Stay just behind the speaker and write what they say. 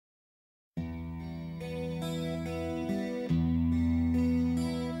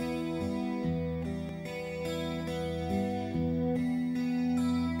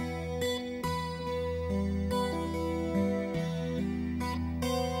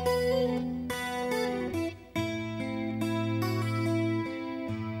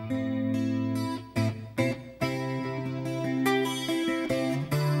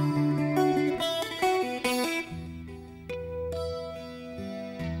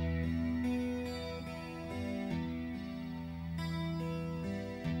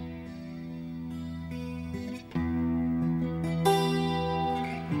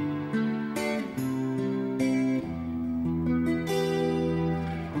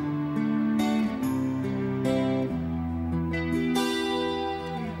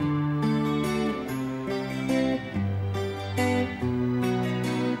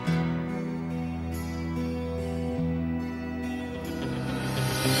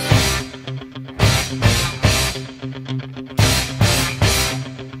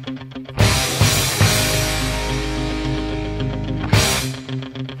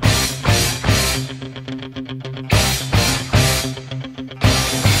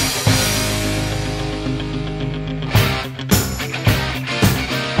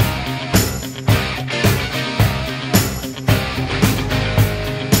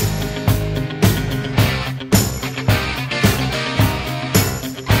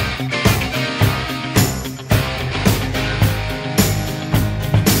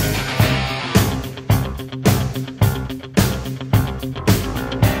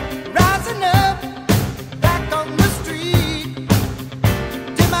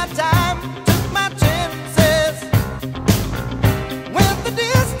my time, took my chances. Went the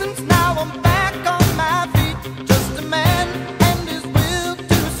distance, now I'm back on my feet. Just a man and his will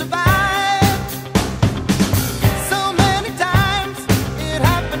to survive. So many times it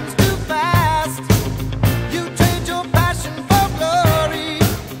happens too fast. You trade your passion for glory.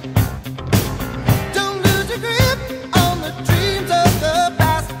 Don't lose your grip on the dreams of the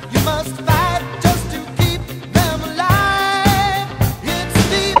past. You must fight just to keep them alive. It's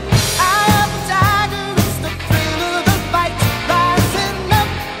the eye of the tiger, it's the thrill of the fight. Rising up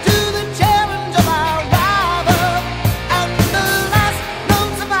to the challenge of our rival. And the last known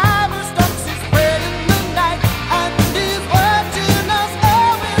survivor stalks his prey in the night. And he's watching us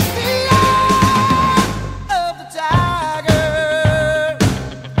all with the eye of the tiger.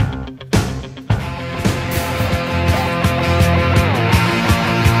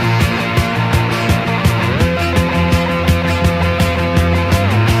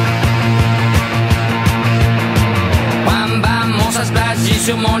 Bam bam, mon ça splash, j'ai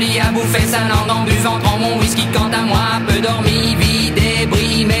sur mon lit à bouffer sa langue en buvant dans mon whisky. Quant à moi, peu dormi, vie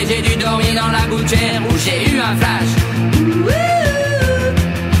débris, mais j'ai dû dormir dans la gouttière où j'ai eu un flash.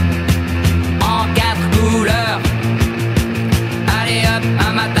 En 4 couleurs. Allez hop,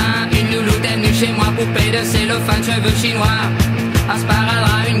 un matin, une louloute est venue chez moi, poupée de cellophane, cheveux chinois, un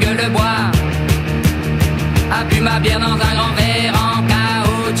sparadrap, une gueule de bois, a bu ma bière dans un grand verre en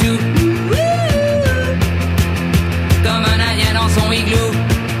caoutchouc, comme un indien dans son igloo.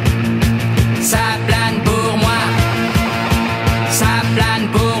 Ça plane pour moi, ça plane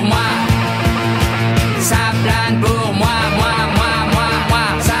pour moi, ça plane pour moi, moi, moi, moi, moi,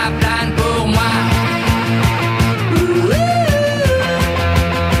 ça plane pour moi.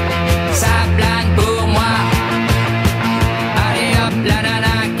 Ça plane pour moi. Allez hop, la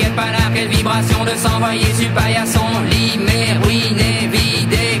nana, quel panard, quelle vibration de s'envoyer sur paillasson. Limé, ruiné,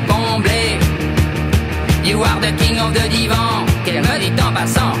 vidé, comblé. You are the king of the divan, qu'elle me dit en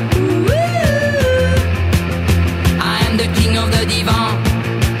passant. I am the king of the divan.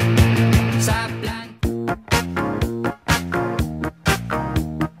 Ça plane.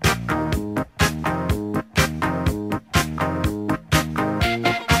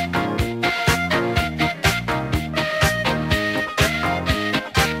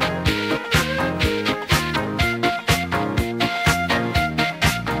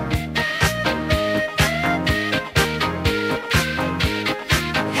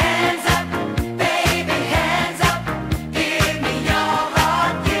 Hey!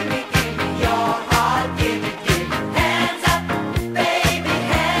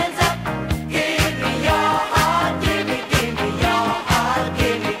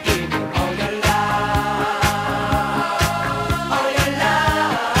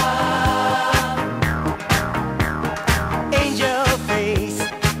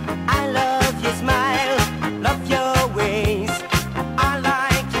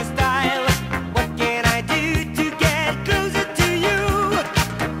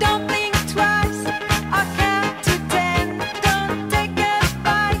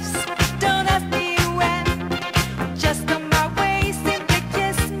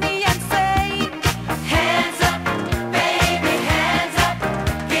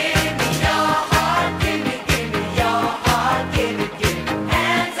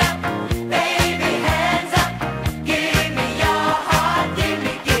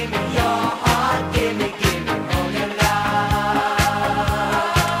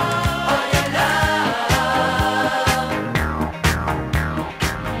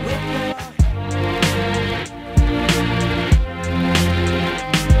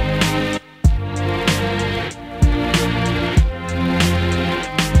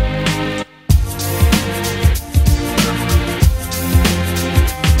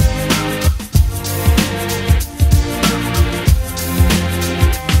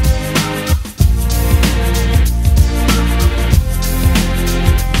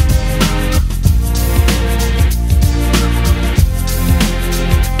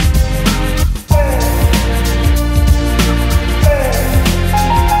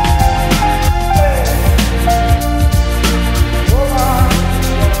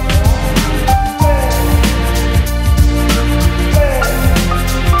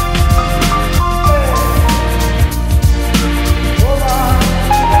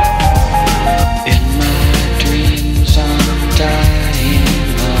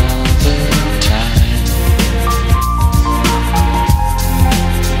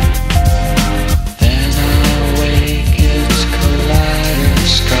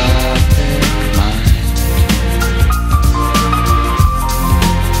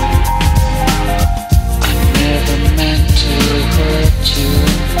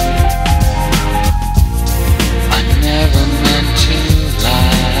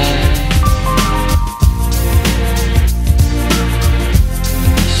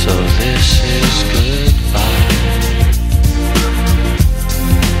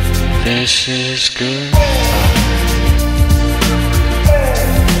 This is good.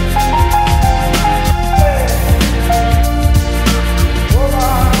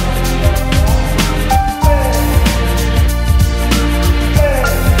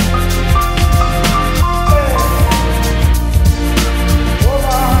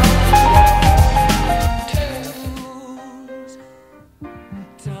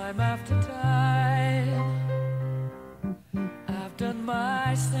 Time after time, I've done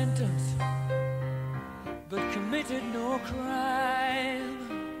my sentence, but committed no crime.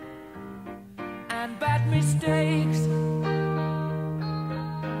 And bad mistakes,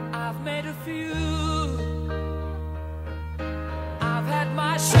 I've made a few. I've had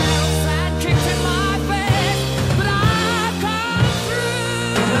my shells and kicked in my face, but I've come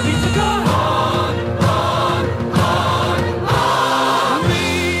through. I need to go on, on, on, on. We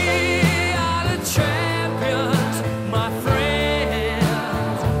are the champions, my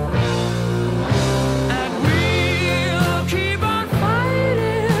friends, and we'll keep on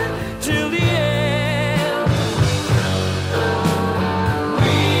fighting till the end.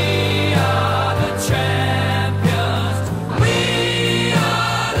 We are the champions. We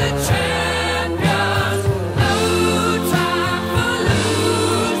are the champions. No time for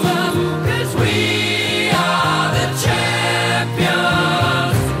losers, 'cause we are the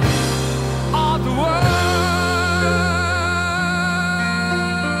champions of the world.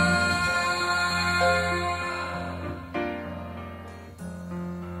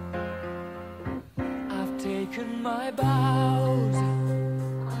 I've taken my bows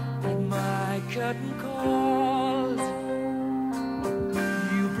and my curtain calls.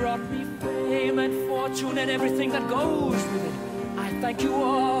 You brought me fame and fortune and everything that goes with it. I thank you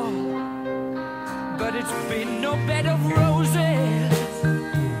all, but it's been no bed of roses,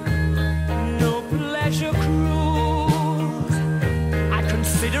 no pleasure cruise. I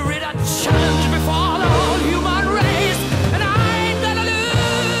consider it a challenge